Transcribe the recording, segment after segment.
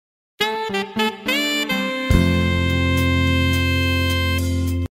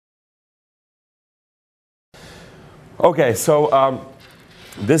Okay, so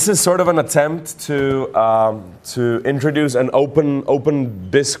this is sort of an attempt to introduce an open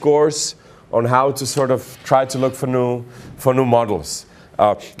discourse on how to sort of try to look for new models.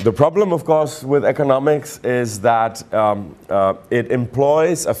 The problem, of course, with economics is that it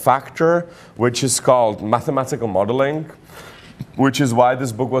employs a factor which is called mathematical modeling, which is why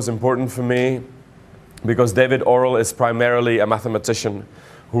this book was important for me, because David Orrell is primarily a mathematician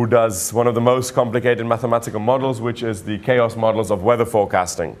who does one of the most complicated mathematical models, which is the chaos models of weather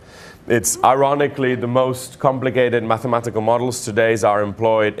forecasting. It's ironically the most complicated mathematical models today are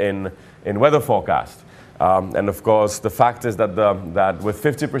employed in weather forecast. And of course, the fact is that, that with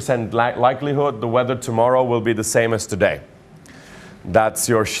 50% likelihood, the weather tomorrow will be the same as today. That's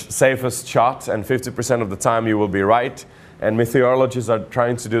your safest shot, and 50% of the time you will be right. And meteorologists are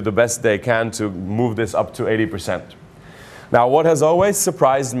trying to do the best they can to move this up to 80%. Now, what has always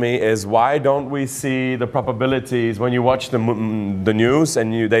surprised me is why don't we see the probabilities when you watch the news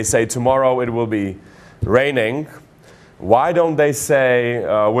and they say tomorrow it will be raining. Why don't they say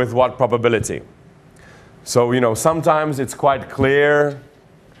with what probability? So, you know, sometimes it's quite clear,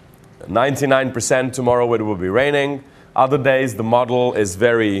 99% tomorrow it will be raining. Other days the model is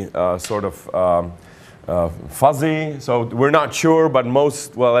very sort of fuzzy, so we're not sure, but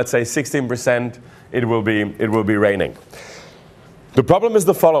most, well, let's say 16% it will be raining. The problem is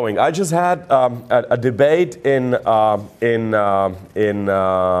the following. I just had a debate in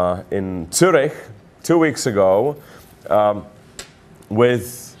Zurich 2 weeks ago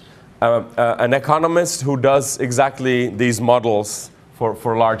with an economist who does exactly these models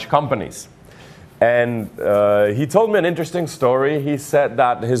for large companies. And he told me an interesting story. He said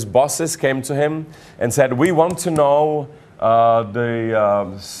that his bosses came to him and said, we want to know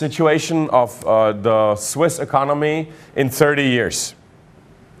the situation of the Swiss economy in 30 years.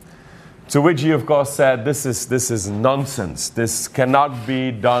 To which he, of course, said, this is nonsense. This cannot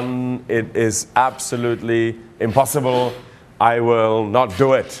be done. It is absolutely impossible. I will not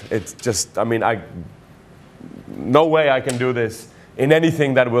do it. It's just, I mean, no way I can do this in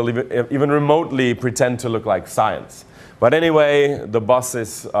anything that will even remotely pretend to look like science. But anyway, the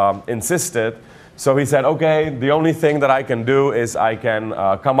bosses insisted. So he said, okay, the only thing that I can do is I can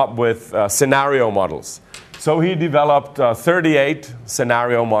come up with scenario models. So he developed 38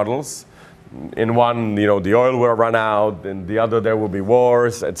 scenario models. In one, you know, the oil will run out. In the other, there will be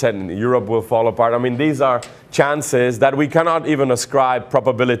wars, etc. Europe will fall apart. I mean, these are chances that we cannot even ascribe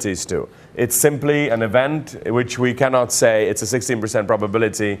probabilities to. It's simply an event which we cannot say it's a 16%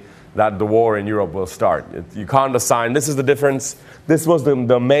 probability that the war in Europe will start. You can't assign. This is the difference. This was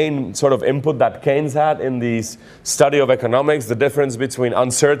the main sort of input that Keynes had in the study of economics, the difference between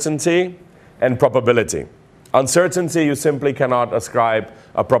uncertainty and probability. Uncertainty you simply cannot ascribe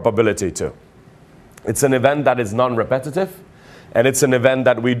a probability to. It's an event that is non-repetitive, and it's an event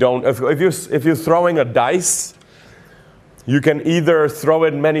that we don't, if you're throwing a dice, you can either throw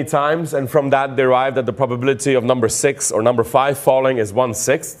it many times and from that derive that the probability of number 6 or number 5 falling is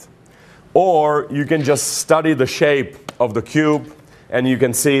 1/6, or you can just study the shape of the cube and you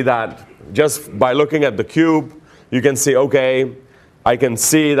can see that just by looking at the cube, you can see, okay, I can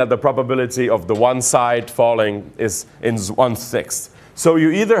see that the probability of the one side falling is in 1/6. So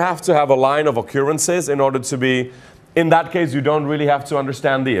you either have to have a line of occurrences in order to be, in that case you don't really have to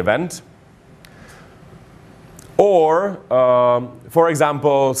understand the event. Or, for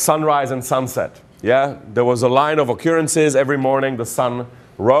example, sunrise and sunset. Yeah, there was a line of occurrences. Every morning the sun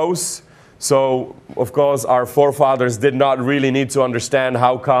rose. So, of course, our forefathers did not really need to understand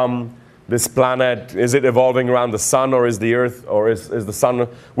how come this planet, is it evolving around the sun, or is the Earth, or is the sun?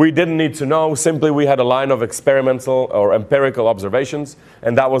 We didn't need to know. Simply we had a line of experimental or empirical observations,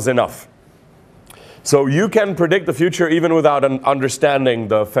 and that was enough. So you can predict the future even without understanding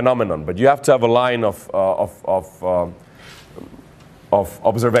the phenomenon, but you have to have a line of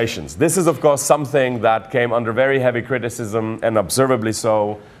observations. This is, of course, something that came under very heavy criticism, and observably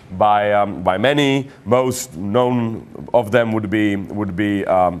so, by many. Most known of them would be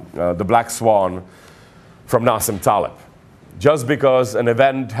the black swan from Nassim Taleb. Just because an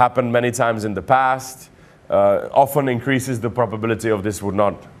event happened many times in the past often increases the probability of this would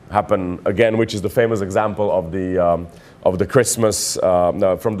not happen again, which is the famous example of the Christmas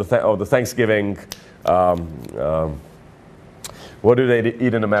from the Thanksgiving. What do they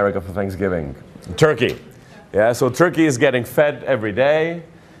eat in America for Thanksgiving? Turkey. Yeah, so turkey is getting fed every day,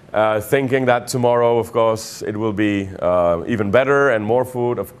 thinking that tomorrow, of course, it will be even better and more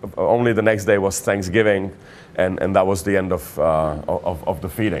food. Only the next day was Thanksgiving. and that was the end of the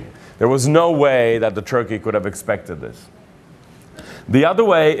feeding. There was no way that the turkey could have expected this. The other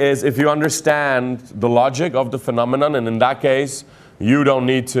way is if you understand the logic of the phenomenon, and in that case, you don't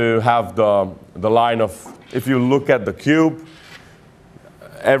need to have the line of, if you look at the cube,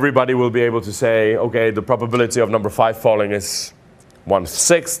 everybody will be able to say, okay, the probability of number 5 falling is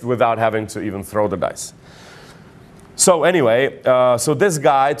 1/6 without having to even throw the dice. So anyway, so this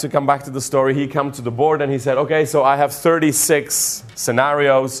guy, to come back to the story, he came to the board and he said, okay, so I have 36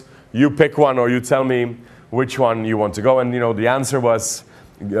 scenarios. You pick one or you tell me which one you want to go. And the answer was,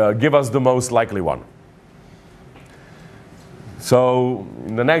 give us the most likely one. So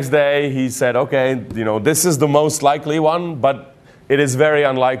the next day he said, okay, this is the most likely one, but it is very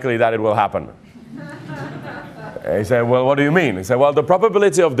unlikely that it will happen. And he said, well, what do you mean? He said, well, the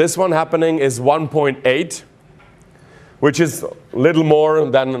probability of this one happening is 1.8, which is a little more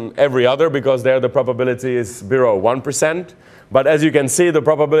than every other because there the probability is below 1%. But as you can see, the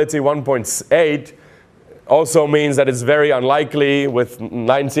probability 1.8 also means that it's very unlikely with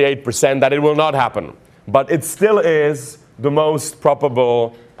 98% that it will not happen. But it still is the most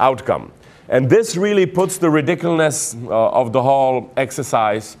probable outcome. And this really puts the ridiculousness of the whole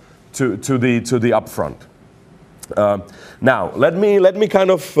exercise to the upfront. Now, let me kind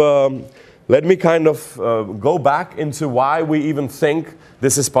of go back into why we even think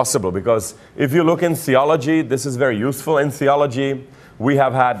this is possible. Because if you look in theology, this is very useful in theology. We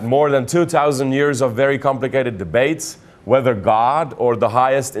have had more than 2,000 years of very complicated debates, whether God or the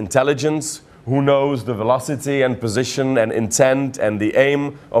highest intelligence, who knows the velocity and position and intent and the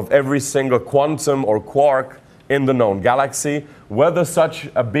aim of every single quantum or quark in the known galaxy, whether such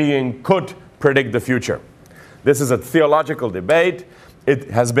a being could predict the future. This is a theological debate. It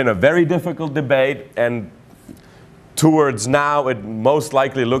has been a very difficult debate, and towards now it most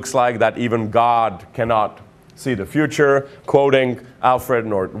likely looks like that even God cannot see the future. Quoting Alfred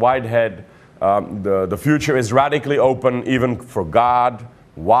North Whitehead, the future is radically open even for God.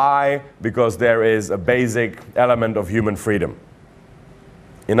 Why? Because there is a basic element of human freedom.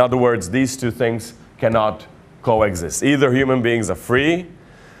 In other words, these two things cannot coexist. Either human beings are free.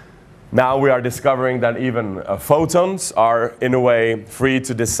 Now we are discovering that even photons are, in a way, free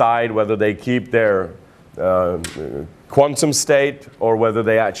to decide whether they keep their quantum state or whether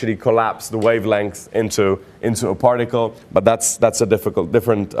they actually collapse the wavelength into a particle. But that's a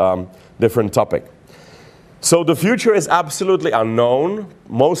different topic. So the future is absolutely unknown,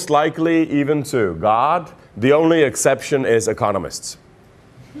 most likely even to God. The only exception is economists.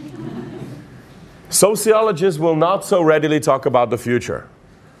 Sociologists will not so readily talk about the future.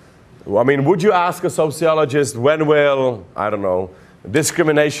 I mean, would you ask a sociologist, when will, I don't know,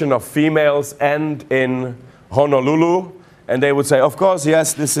 discrimination of females end in Honolulu? And they would say, of course,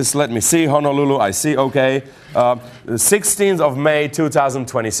 yes, this is, let me see, Honolulu, I see, okay. The 16th of May,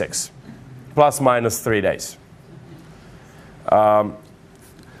 2026, plus minus 3 days.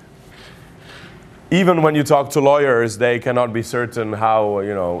 Even when you talk to lawyers, they cannot be certain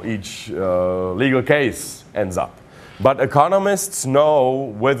how, each legal case ends up. But economists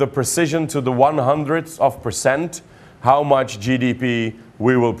know with a precision to the 100% how much GDP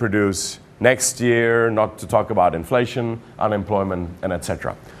we will produce next year, not to talk about inflation, unemployment, and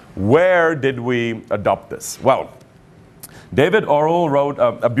etc. Where did we adopt this? Well, David Orwell wrote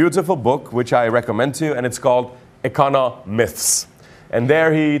a beautiful book, which I recommend to you, and it's called Economyths. And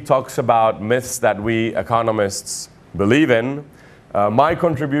there he talks about myths that we economists believe in. My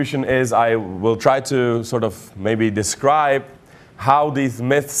contribution is I will try to sort of maybe describe how these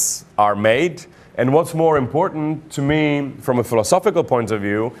myths are made. And what's more important to me from a philosophical point of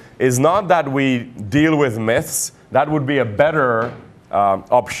view is not that we deal with myths. That would be a better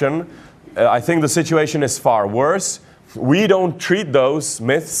option. I think the situation is far worse. We don't treat those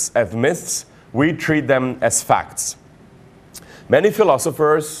myths as myths. We treat them as facts. Many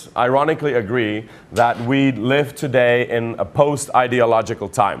philosophers ironically agree that we live today in a post-ideological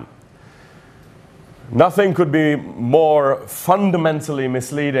time. Nothing could be more fundamentally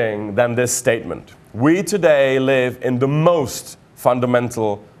misleading than this statement. We today live in the most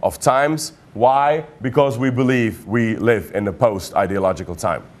fundamental of times. Why? Because we believe we live in a post-ideological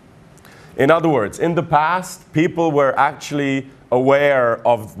time. In other words, in the past, people were actually aware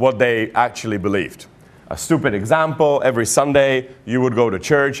of what they actually believed. A stupid example, every Sunday you would go to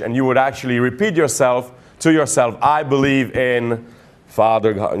church and you would actually repeat to yourself, I believe in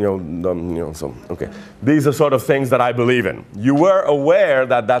Father, okay. These are sort of things that I believe in. You were aware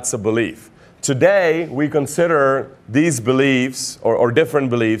that that's a belief. Today, we consider these beliefs or different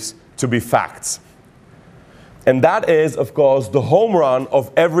beliefs to be facts. And that is, of course, the home run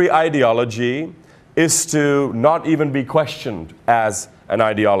of every ideology is to not even be questioned as an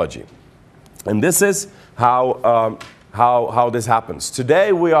ideology. And this is how this happens.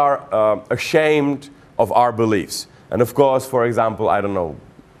 Today we are ashamed of our beliefs. And of course, for example, I don't know,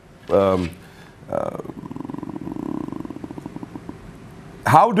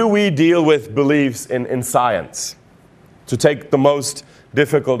 how do we deal with beliefs in science? To take the most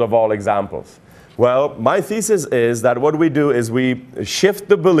difficult of all examples. Well, my thesis is that what we do is we shift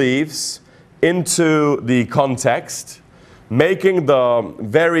the beliefs into the context, making the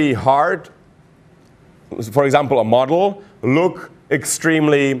very hard, for example, a model, look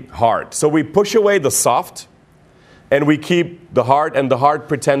extremely hard. So we push away the soft, and we keep the hard, and the hard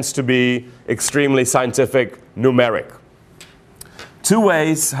pretends to be extremely scientific, numeric. Two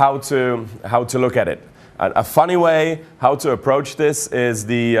ways how to look at it. A funny way how to approach this is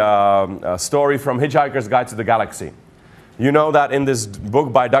the story from Hitchhiker's Guide to the Galaxy. You know that in this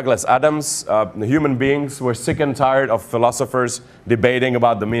book by Douglas Adams, human beings were sick and tired of philosophers debating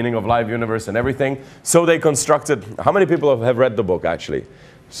about the meaning of life, universe, and everything. So they constructed, how many people have read the book actually?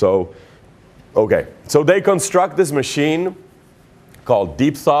 So, okay. So they construct this machine called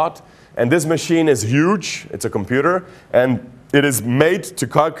Deep Thought, and this machine is huge. It's a computer, and it is made to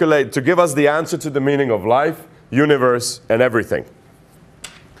calculate, to give us the answer to the meaning of life, universe, and everything.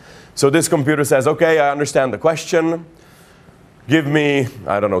 So this computer says, okay, I understand the question. Give me,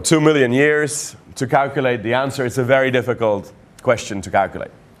 I don't know, 2 million years to calculate the answer. It's a very difficult question to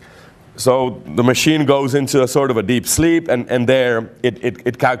calculate. So the machine goes into a sort of a deep sleep, and there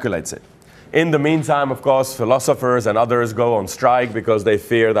it calculates it. In the meantime, of course, philosophers and others go on strike because they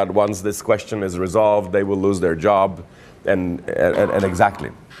fear that once this question is resolved, they will lose their job. And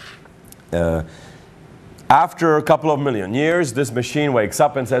exactly. After a couple of million years, this machine wakes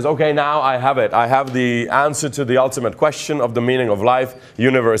up and says, okay, now I have it. I have the answer to the ultimate question of the meaning of life,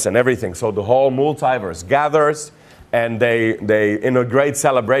 universe, and everything. So the whole multiverse gathers, and they in a great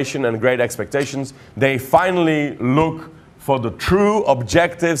celebration and great expectations, they finally look for the true,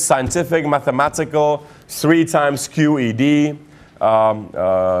 objective, scientific, mathematical, 3 times QED,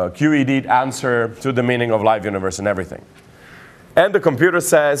 QED answer to the meaning of life, universe, and everything. And the computer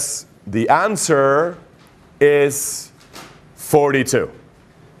says the answer is 42.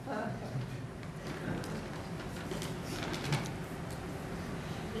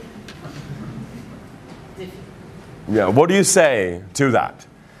 Yeah, what do you say to that?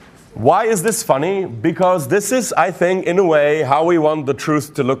 Why is this funny? Because this is, I think, in a way, how we want the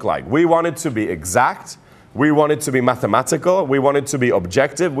truth to look like. We want it to be exact. We want it to be mathematical. We want it to be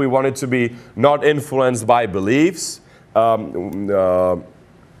objective. We want it to be not influenced by beliefs and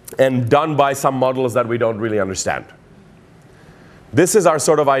done by some models that we don't really understand. This is our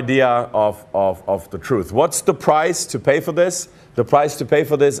sort of idea of the truth. What's the price to pay for this? The price to pay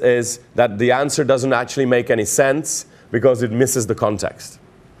for this is that the answer doesn't actually make any sense because it misses the context.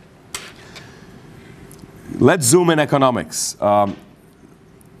 Let's zoom in economics. Or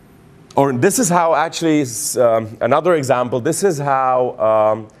this is how actually, another example, this is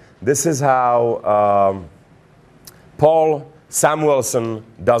how Paul Samuelson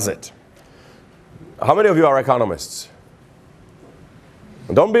does it. How many of you are economists?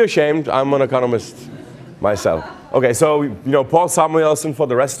 Don't be ashamed, I'm an economist myself. Okay, so you know, Paul Samuelson, for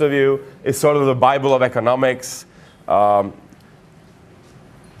the rest of you, is sort of the Bible of economics.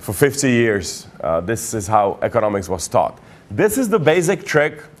 For 50 years, this is how economics was taught. This is the basic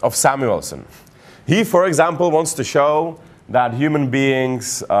trick of Samuelson. He, for example, wants to show that human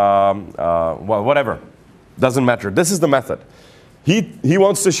beings, well, whatever, doesn't matter. This is the method. He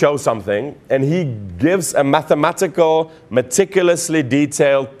wants to show something, and he gives a mathematical, meticulously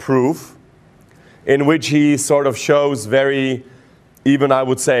detailed proof in which he sort of shows very, even I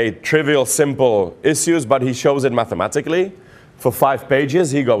would say, trivial, simple issues, but he shows it mathematically. For 5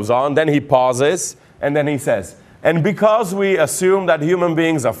 pages, he goes on, then he pauses, and then he says, and because we assume that human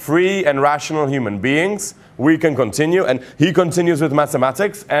beings are free and rational human beings, we can continue. And he continues with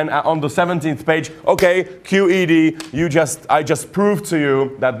mathematics, and on the 17th page, okay, QED, I just proved to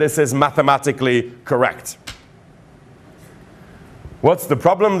you that this is mathematically correct. What's the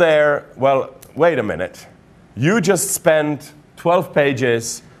problem there? Well, wait a minute. You just spent 12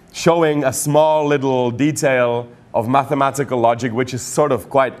 pages showing a small little detail of mathematical logic, which is sort of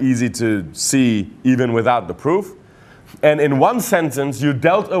quite easy to see even without the proof. And in one sentence, you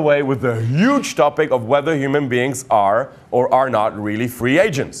dealt away with the huge topic of whether human beings are or are not really free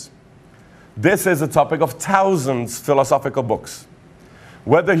agents. This is a topic of thousands of philosophical books.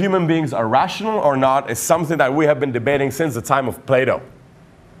 Whether human beings are rational or not is something that we have been debating since the time of Plato.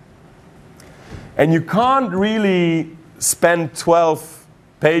 And you can't really spend 12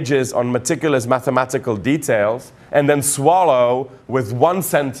 pages on meticulous mathematical details and then swallow with one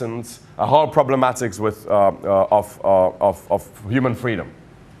sentence a whole problematics of human freedom.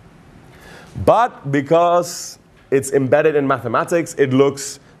 But because it's embedded in mathematics, it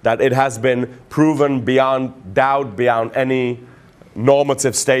looks that it has been proven beyond doubt, beyond any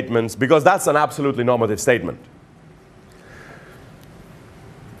normative statements, because that's an absolutely normative statement.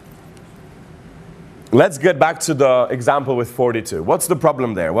 Let's get back to the example with 42. What's the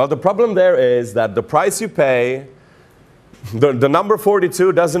problem there? Well, the problem there is that the price you pay, the number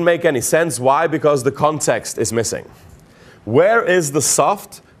 42 doesn't make any sense. Why? Because the context is missing. Where is the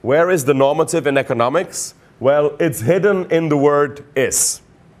soft? Where is the normative in economics? Well, it's hidden in the word is.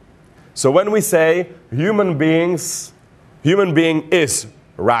 So when we say human being is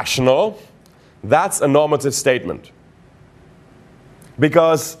rational, that's a normative statement.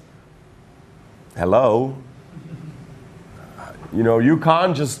 Because, hello, you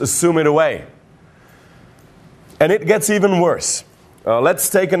can't just assume it away. And it gets even worse. Let's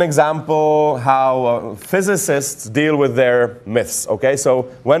take an example how physicists deal with their myths. Okay, so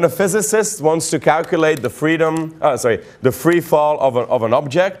when a physicist wants to calculate the free fall of an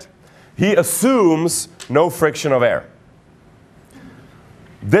object, he assumes no friction of air.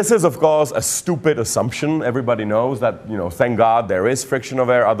 This is, of course, a stupid assumption. Everybody knows that, thank God there is friction of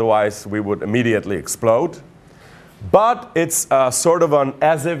air, otherwise we would immediately explode. But it's sort of an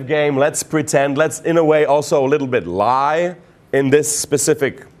as-if game. Let's pretend, let's in a way also a little bit lie in this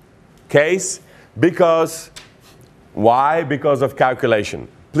specific case. Because, why? Because of calculation.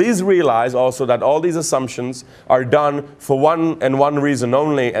 Please realize also that all these assumptions are done for one reason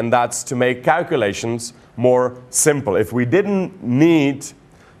only, and that's to make calculations more simple. If we didn't need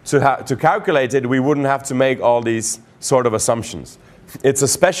to calculate it, we wouldn't have to make all these sort of assumptions. It's a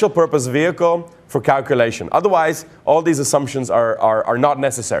special purpose vehicle for calculation. Otherwise, all these assumptions are not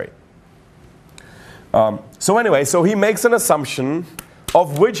necessary. So anyway, so he makes an assumption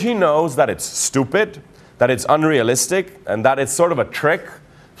of which he knows that it's stupid, that it's unrealistic, and that it's sort of a trick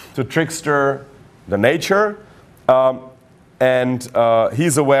to trickster the nature, and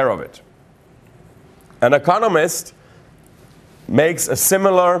he's aware of it. An economist makes a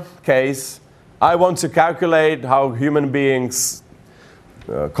similar case. I want to calculate how human beings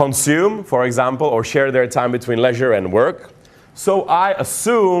consume, for example, or share their time between leisure and work. So I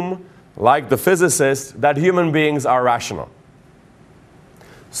assume, like the physicist, that human beings are rational.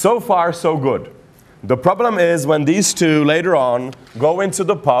 So far, so good. The problem is when these two later on go into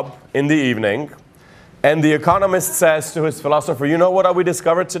the pub in the evening, and the economist says to his philosopher, you know what we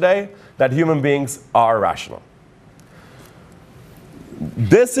discovered today? That human beings are rational.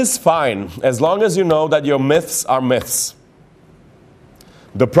 This is fine, as long as you know that your myths are myths.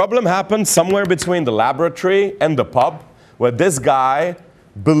 The problem happened somewhere between the laboratory and the pub, where this guy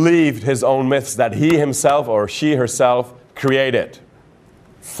believed his own myths that he himself or she herself created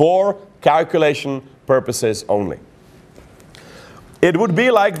for calculation purposes only. It would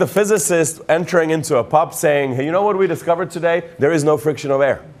be like the physicist entering into a pub saying, hey, you know what we discovered today? There is no friction of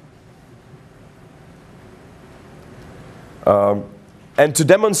air. And to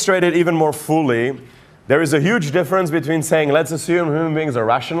demonstrate it even more fully, there is a huge difference between saying, let's assume human beings are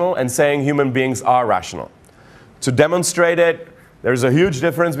rational, and saying human beings are rational. To demonstrate it, there's a huge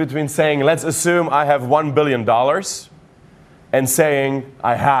difference between saying, let's assume I have $1 billion, and saying,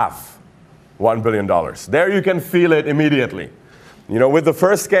 I have $1 billion. There you can feel it immediately. With the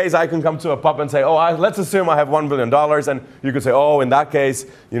first case, I can come to a pub and say, let's assume I have $1 billion. And you could say, in that case,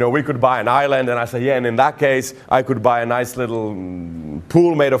 we could buy an island. And I say, yeah, and in that case, I could buy a nice little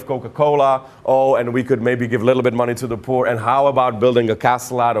pool made of Coca-Cola. And we could maybe give a little bit money to the poor. And how about building a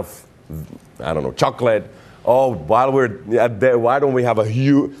castle out of, I don't know, chocolate? While we're there, why don't we have a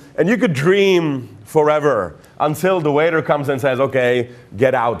huge... And you could dream forever until the waiter comes and says, okay,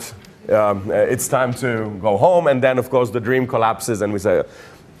 get out. It's time to go home, and then of course the dream collapses and we say,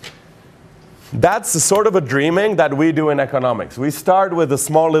 that's the sort of a dreaming that we do in economics. We start with a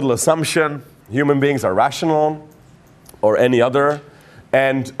small little assumption, human beings are rational, or any other,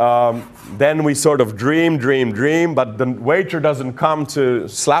 and then we sort of dream, but the waiter doesn't come to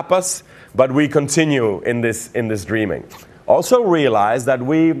slap us, but we continue in this dreaming. Also realize that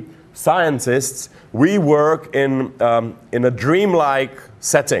we scientists, we work in a dreamlike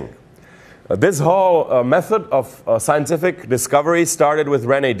setting. This whole method of scientific discovery started with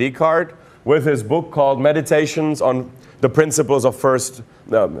René Descartes with his book called Meditations on the Principles of First...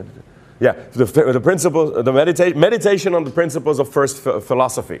 Meditation on the Principles of First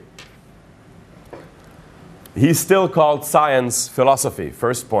Philosophy. He still called science philosophy,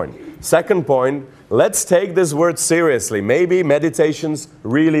 first point. Second point, let's take this word seriously. Maybe meditations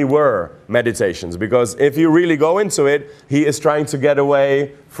really were meditations, because if you really go into it, he is trying to get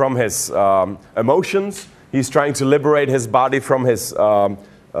away from his emotions. He's trying to liberate his body from his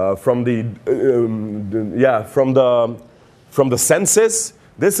from the senses.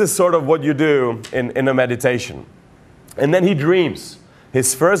 This is sort of what you do in a meditation. And then he dreams.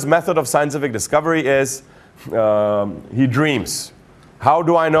 His first method of scientific discovery is he dreams. How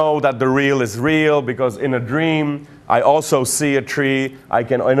do I know that the real is real? Because in a dream, I also see a tree.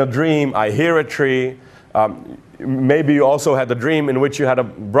 In a dream, I hear a tree. Maybe you also had a dream in which you had a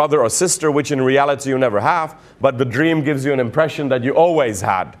brother or sister, which in reality you never have, but the dream gives you an impression that you always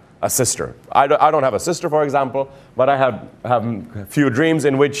had a sister. I don't have a sister, for example, but I have a few dreams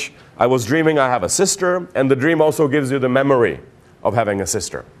in which I was dreaming I have a sister, and the dream also gives you the memory of having a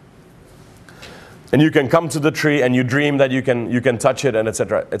sister. And you can come to the tree and you dream that you can touch it, and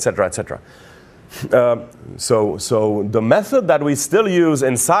etc., etc., etc. So the method that we still use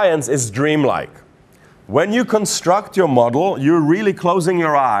in science is dreamlike. When you construct your model, you're really closing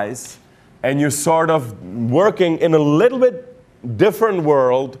your eyes and you're sort of working in a little bit different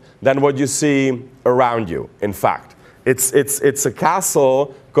world than what you see around you, in fact. It's a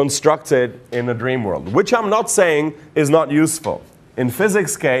castle constructed in a dream world, which I'm not saying is not useful. In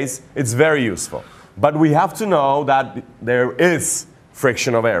physics case, it's very useful. But we have to know that there is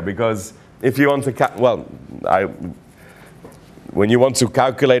friction of air, because if you want to, when you want to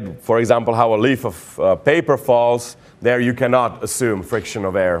calculate, for example, how a leaf of paper falls, there you cannot assume friction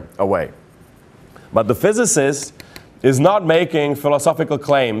of air away. But the physicist is not making philosophical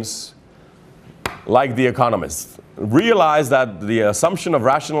claims like the economist. Realize that the assumption of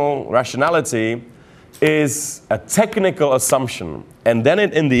rationality is a technical assumption. And then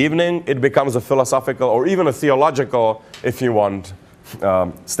in the evening, it becomes a philosophical or even a theological, if you want,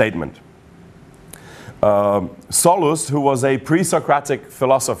 statement. Solus, who was a pre-Socratic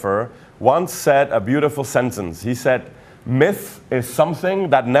philosopher, once said a beautiful sentence. He said, myth is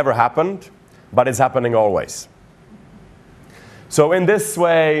something that never happened, but it's happening always. So in this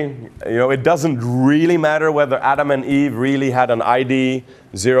way, it doesn't really matter whether Adam and Eve really had an ID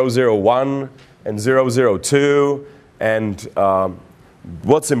 001 and 002. And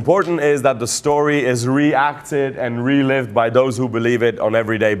what's important is that the story is reacted and relived by those who believe it on an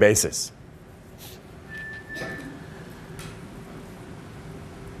everyday basis.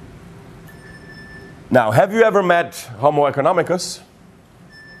 Now, have you ever met Homo economicus?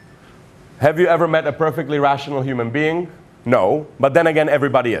 Have you ever met a perfectly rational human being? No, but then again,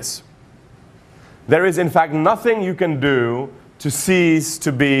 everybody is. There is, in fact, nothing you can do to cease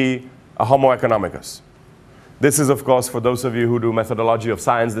to be a Homo economicus. This is, of course, for those of you who do methodology of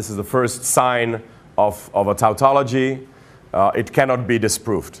science, this is the first sign of a tautology. It cannot be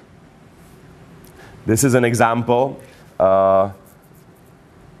disproved. This is an example. Well,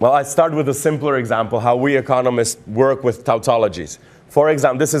 I start with a simpler example, how we economists work with tautologies. For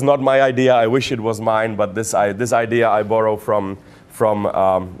example, this is not my idea. I wish it was mine, but this idea I borrow from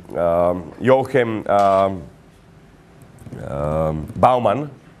Joachim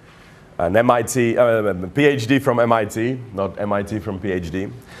Baumann, an MIT, PhD from MIT, not MIT from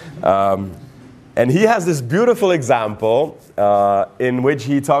PhD. And he has this beautiful example in which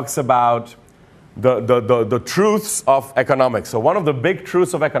he talks about the truths of economics. So one of the big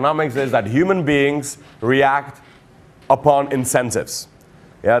truths of economics is that human beings react upon incentives.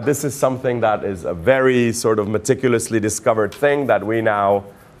 Yeah, this is something that is a very sort of meticulously discovered thing that we now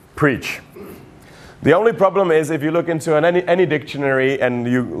preach. The only problem is if you look into any dictionary and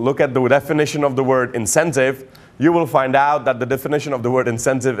you look at the definition of the word incentive, you will find out that the definition of the word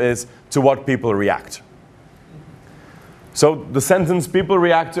incentive is to what people react. So the sentence people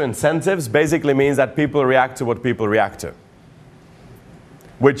react to incentives basically means that people react to what people react to.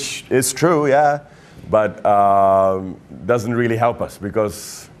 Which is true, yeah, but doesn't really help us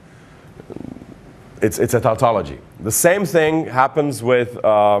because it's a tautology. The same thing happens with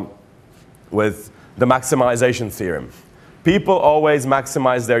the maximization theorem. People always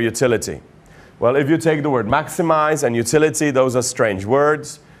maximize their utility. Well, if you take the word maximize and utility, those are strange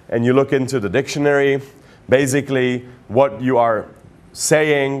words, and you look into the dictionary, basically what you are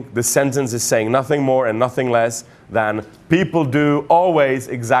saying, the sentence is saying nothing more and nothing less than people do always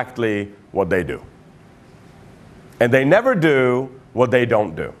exactly what they do. And they never do what they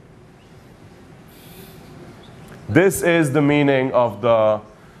don't do. This is the meaning of the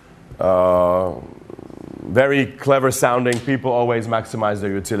very clever sounding people always maximize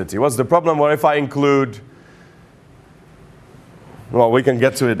their utility. What's the problem? Well, if I include, well, we can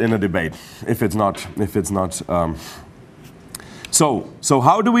get to it in a debate if it's not. So So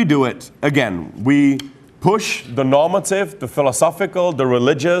how do we do it? Again, we push the normative, the philosophical, the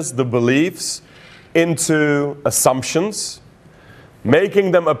religious, the beliefs into assumptions,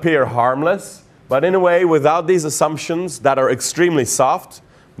 making them appear harmless, but in a way, without these assumptions that are extremely soft,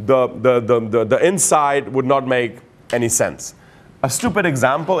 the inside would not make any sense. A stupid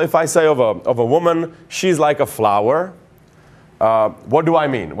example, if I say of a woman, she's like a flower, what do I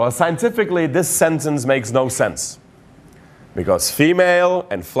mean? Well, scientifically, this sentence makes no sense. Because female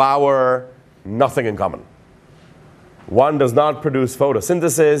and flower, nothing in common. One does not produce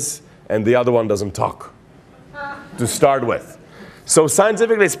photosynthesis, and the other one doesn't talk, to start with. So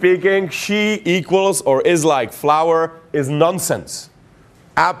scientifically speaking, she equals or is like flower is nonsense.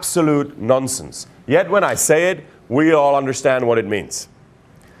 Absolute nonsense. Yet when I say it, we all understand what it means.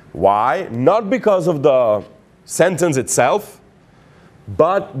 Why? Not because of the sentence itself,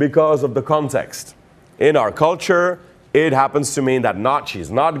 but because of the context. In our culture, it happens to mean that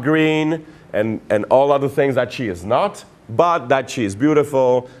she's not green, and all other things that she is not, but that she is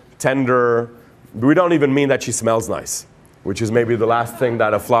beautiful, tender. We don't even mean that she smells nice, which is maybe the last thing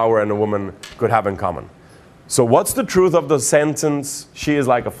that a flower and a woman could have in common. So what's the truth of the sentence, she is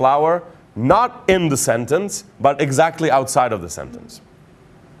like a flower? Not in the sentence, but exactly outside of the sentence.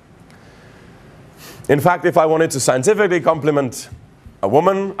 In fact, if I wanted to scientifically compliment a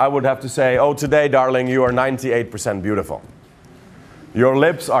woman, I would have to say, oh, today, darling, you are 98% beautiful. Your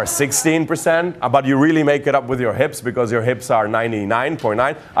lips are 16%, but you really make it up with your hips because your hips are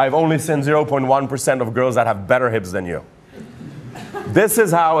 99.9. I've only seen 0.1% of girls that have better hips than you. This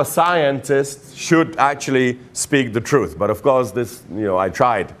is how a scientist should actually speak the truth. But of course, this, I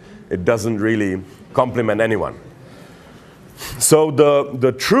tried. It doesn't really compliment anyone. So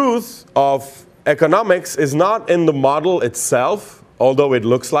the truth of economics is not in the model itself, although it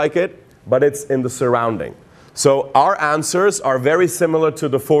looks like it, but it's in the surrounding. So our answers are very similar to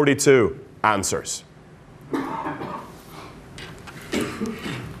the 42 answers.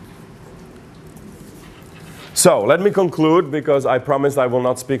 So let me conclude, because I promised I will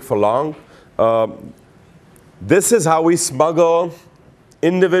not speak for long. This is how we smuggle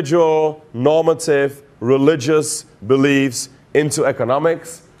individual, normative, religious beliefs into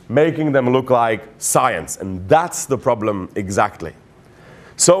economics, making them look like science. And that's the problem exactly.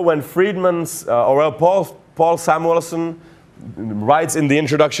 So when Paul Samuelson writes in the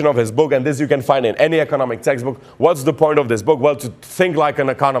introduction of his book, and this you can find in any economic textbook, what's the point of this book? Well, to think like an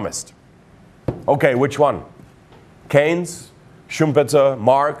economist. Okay, which one? Keynes, Schumpeter,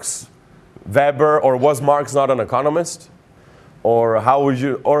 Marx, Weber, or was Marx not an economist? Or how would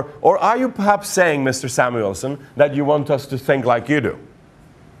you, or are you perhaps saying, Mr. Samuelson, that you want us to think like you do?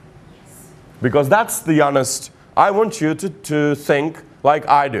 Because that's the honest, I want you to think like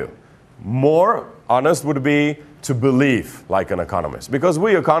I do. More honest would be to believe like an economist. Because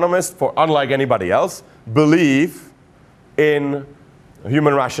we economists, unlike anybody else, believe in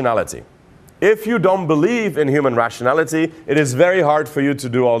human rationality. If you don't believe in human rationality, it is very hard for you to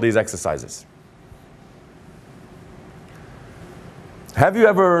do all these exercises. Have you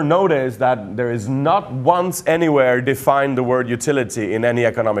ever noticed that there is not once anywhere defined the word utility in any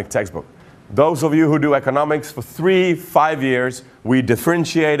economic textbook? Those of you who do economics for 3-5 years, we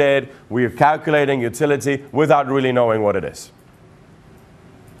differentiate it, we are calculating utility without really knowing what it is.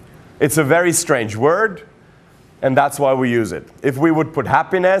 It's a very strange word, and that's why we use it. If we would put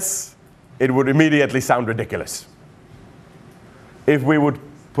happiness, it would immediately sound ridiculous. If we would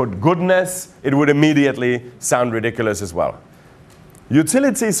put goodness, it would immediately sound ridiculous as well.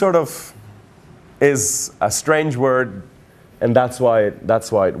 Utility sort of is a strange word, and that's why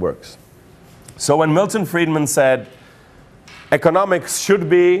it works. So when Milton Friedman said, economics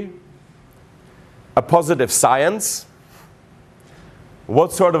should be a positive science,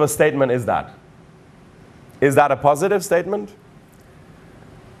 what sort of a statement is that? Is that a positive statement?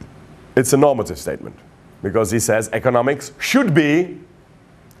 It's a normative statement, because he says economics should be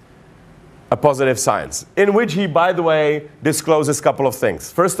a positive science, in which he, by the way, discloses a couple of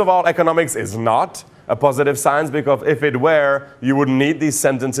things. First of all, economics is not a positive science, because if it were, you wouldn't need these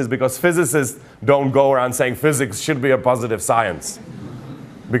sentences, because physicists don't go around saying physics should be a positive science,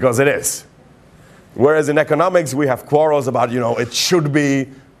 because it is. Whereas in economics, we have quarrels about, it should be.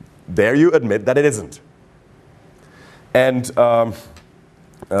 There you admit that it isn't. And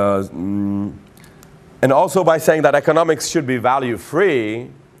also by saying that economics should be value-free,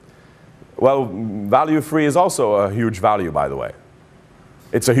 well, value-free is also a huge value, by the way.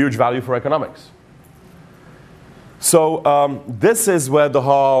 It's a huge value for economics. So this is where the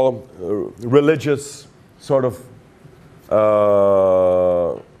whole religious sort of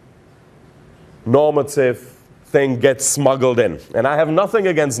normative, thing gets smuggled in. And I have nothing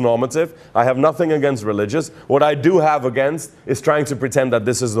against normative. I have nothing against religious. What I do have against is trying to pretend that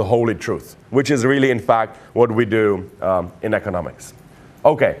this is the holy truth, which is really, in fact, what we do in economics.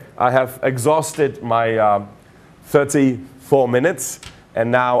 Okay, I have exhausted my 34 minutes,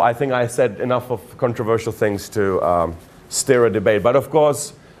 and now I think I said enough of controversial things to stir a debate. But of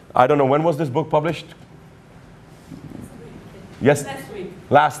course, I don't know, when was this book published? Yes? Last week.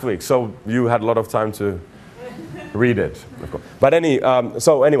 Last week, so you had a lot of time to read it, of course. But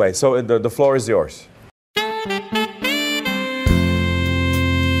so anyway, the floor is yours.